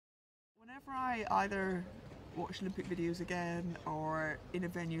Whenever I either watch Olympic videos again or in a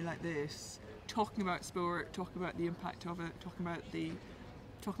venue like this, talking about sport, talking about the impact of it, talking about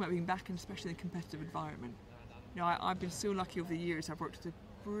being back in especially in a competitive environment. You know, I've been so lucky over the years. I've worked with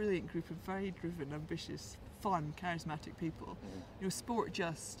a brilliant group of very driven, ambitious, fun, charismatic people. You know, sport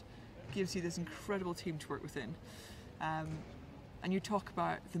just gives you this incredible team to work within. And you talk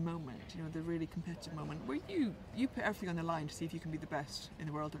about the moment, you know, the really competitive moment where you put everything on the line to see if you can be the best in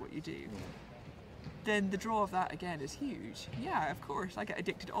the world at what you do. Then the draw of that again is huge. Yeah, of course, I get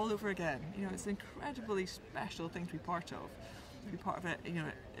addicted all over again. You know, it's an incredibly special thing to be part of it, you know,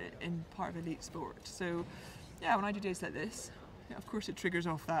 in part of elite sport. So, yeah, when I do days like this, yeah, of course it triggers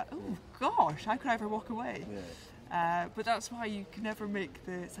off that, oh gosh, how could I ever walk away? But that's why you can never make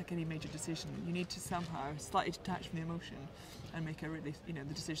it's like any major decision. You need to somehow slightly detach from the emotion and make a really, you know,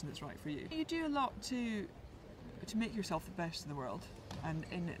 the decision that's right for you. You do a lot to make yourself the best in the world, and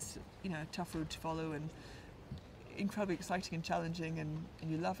it's, you know, a tough road to follow and incredibly exciting and challenging, and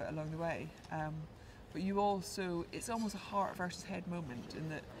you love it along the way. But you also, it's almost a heart versus head moment in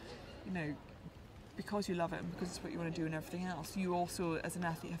that, you know, because you love it and because it's what you want to do and everything else, you also as an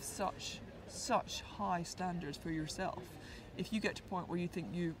athlete have such high standards for yourself. If you get to a point where you think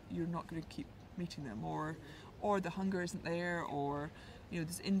you're not going to keep meeting them, or the hunger isn't there, or, you know,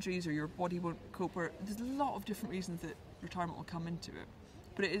 there's injuries, or your body won't cope, or there's a lot of different reasons that retirement will come into it.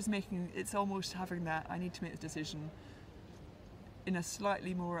 But it's almost having that, I need to make this decision in a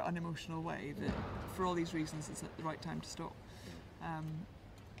slightly more unemotional way, that for all these reasons it's at the right time to stop.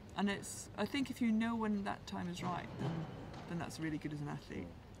 And I think if you know when that time is right, then that's really good as an athlete.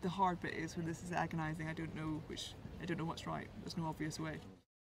 The hard bit is when this is agonising, I don't know what's right, there's no obvious way.